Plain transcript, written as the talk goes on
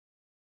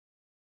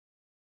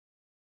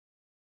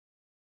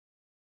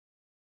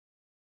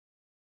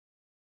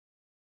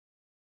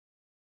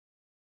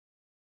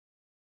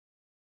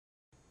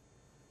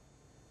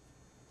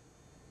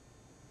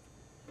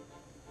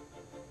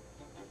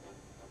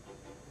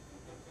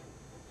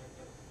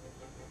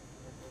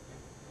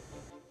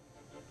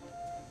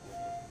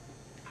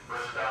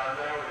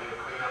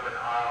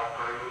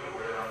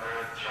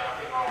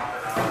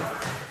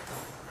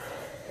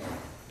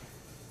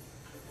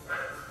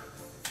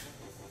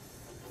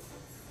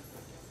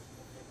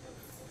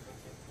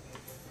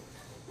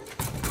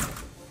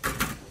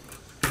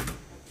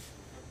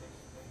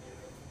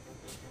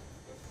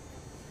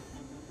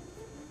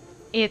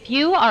If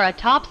you are a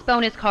Topps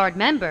Bonus Card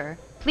member,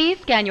 please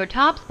scan your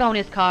Topps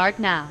Bonus Card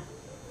now.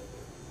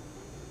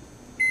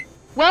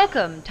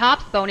 Welcome,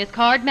 Topps Bonus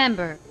Card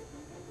member.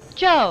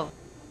 Joe,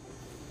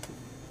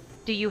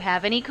 do you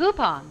have any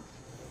coupons?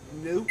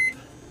 Nope.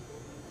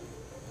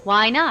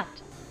 Why not?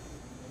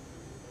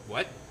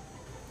 What?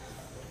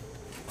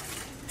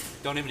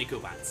 Don't have any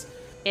coupons.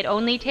 It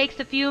only takes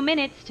a few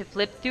minutes to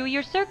flip through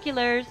your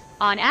circulars.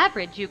 On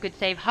average, you could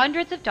save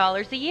hundreds of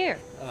dollars a year.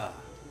 Alright.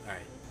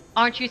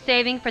 Aren't you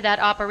saving for that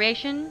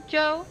operation,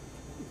 Joe?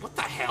 What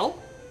the hell?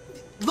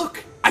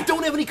 Look, I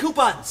don't have any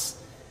coupons!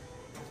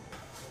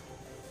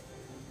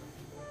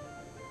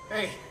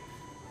 Hey,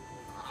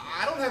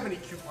 I don't have any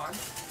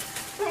coupons.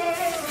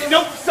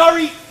 Nope,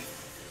 sorry!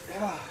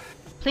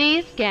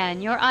 Please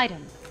scan your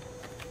item.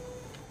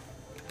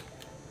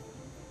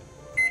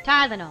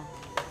 Tylenol,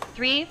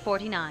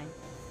 $3.49.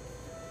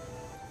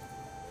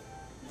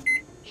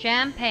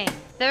 Champagne,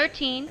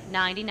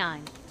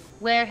 $13.99.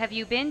 Where have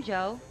you been,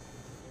 Joe?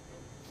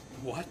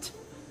 What?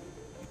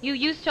 You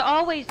used to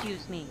always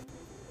use me.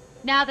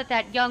 Now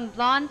that young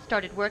blonde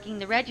started working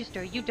the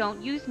register, you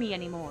don't use me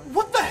anymore.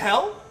 What the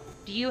hell?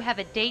 Do you have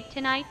a date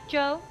tonight,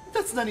 Joe?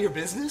 That's none of your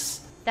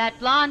business. That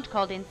blonde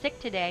called in sick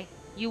today.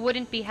 You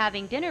wouldn't be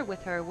having dinner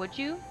with her, would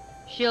you?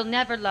 She'll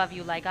never love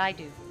you like I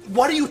do.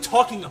 What are you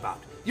talking about?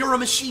 You're a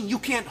machine. You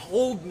can't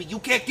hold me. You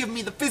can't give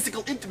me the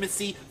physical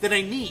intimacy that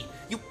I need.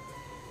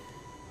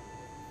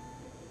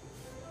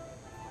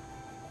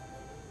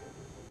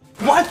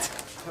 What?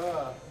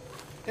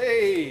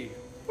 Hey,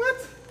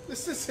 what?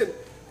 This isn't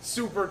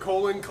Super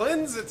Colon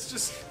Cleanse, it's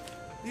just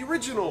the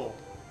original,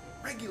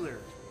 regular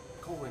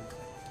colon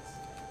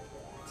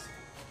cleanse.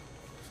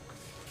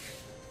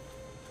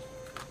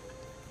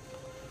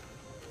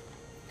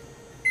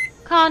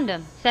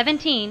 Condom,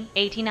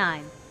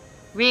 $17.89.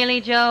 Really,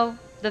 Joe?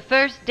 The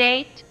first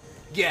date?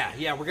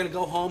 Yeah, we're gonna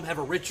go home, have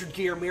a Richard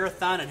Gere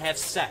marathon, and have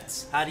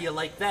sex. How do you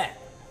like that?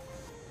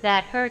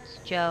 That hurts,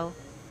 Joe.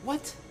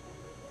 What?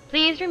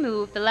 Please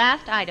remove the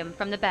last item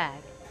from the bag.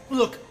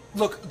 Look,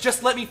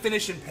 just let me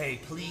finish and pay,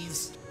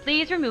 please.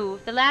 Please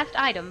remove the last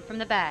item from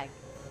the bag.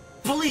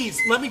 Please,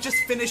 let me just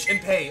finish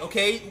and pay,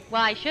 okay?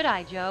 Why should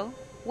I, Joe?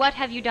 What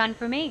have you done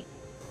for me?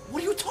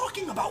 What are you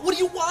talking about? What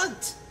do you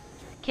want?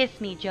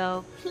 Kiss me,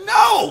 Joe.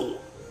 No!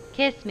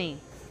 Kiss me.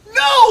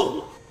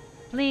 No!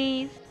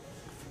 Please.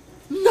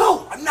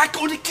 No, I'm not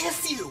going to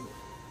kiss you!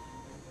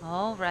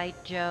 All right,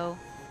 Joe.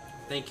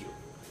 Thank you.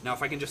 Now,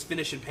 if I can just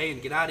finish and pay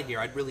and get out of here,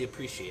 I'd really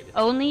appreciate it.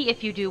 Only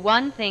if you do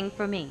one thing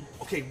for me.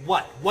 Okay,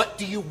 what? What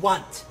do you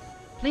want?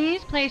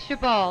 Please place your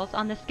balls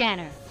on the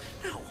scanner.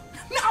 No!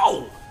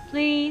 No!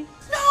 Please.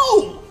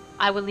 No!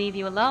 I will leave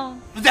you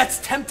alone. That's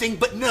tempting,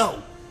 but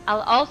no!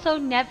 I'll also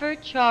never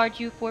charge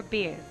you for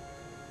beer.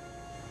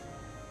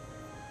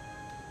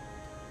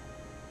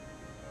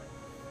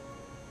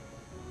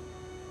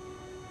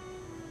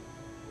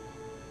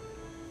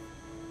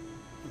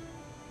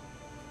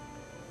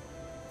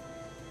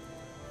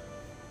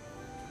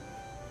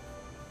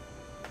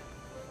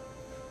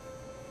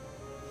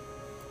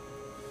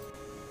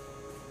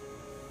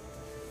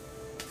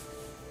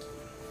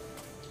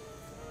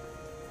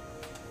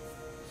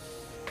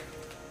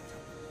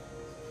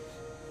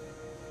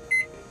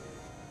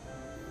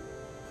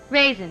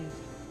 Raisins,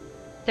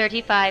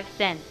 35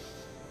 cents.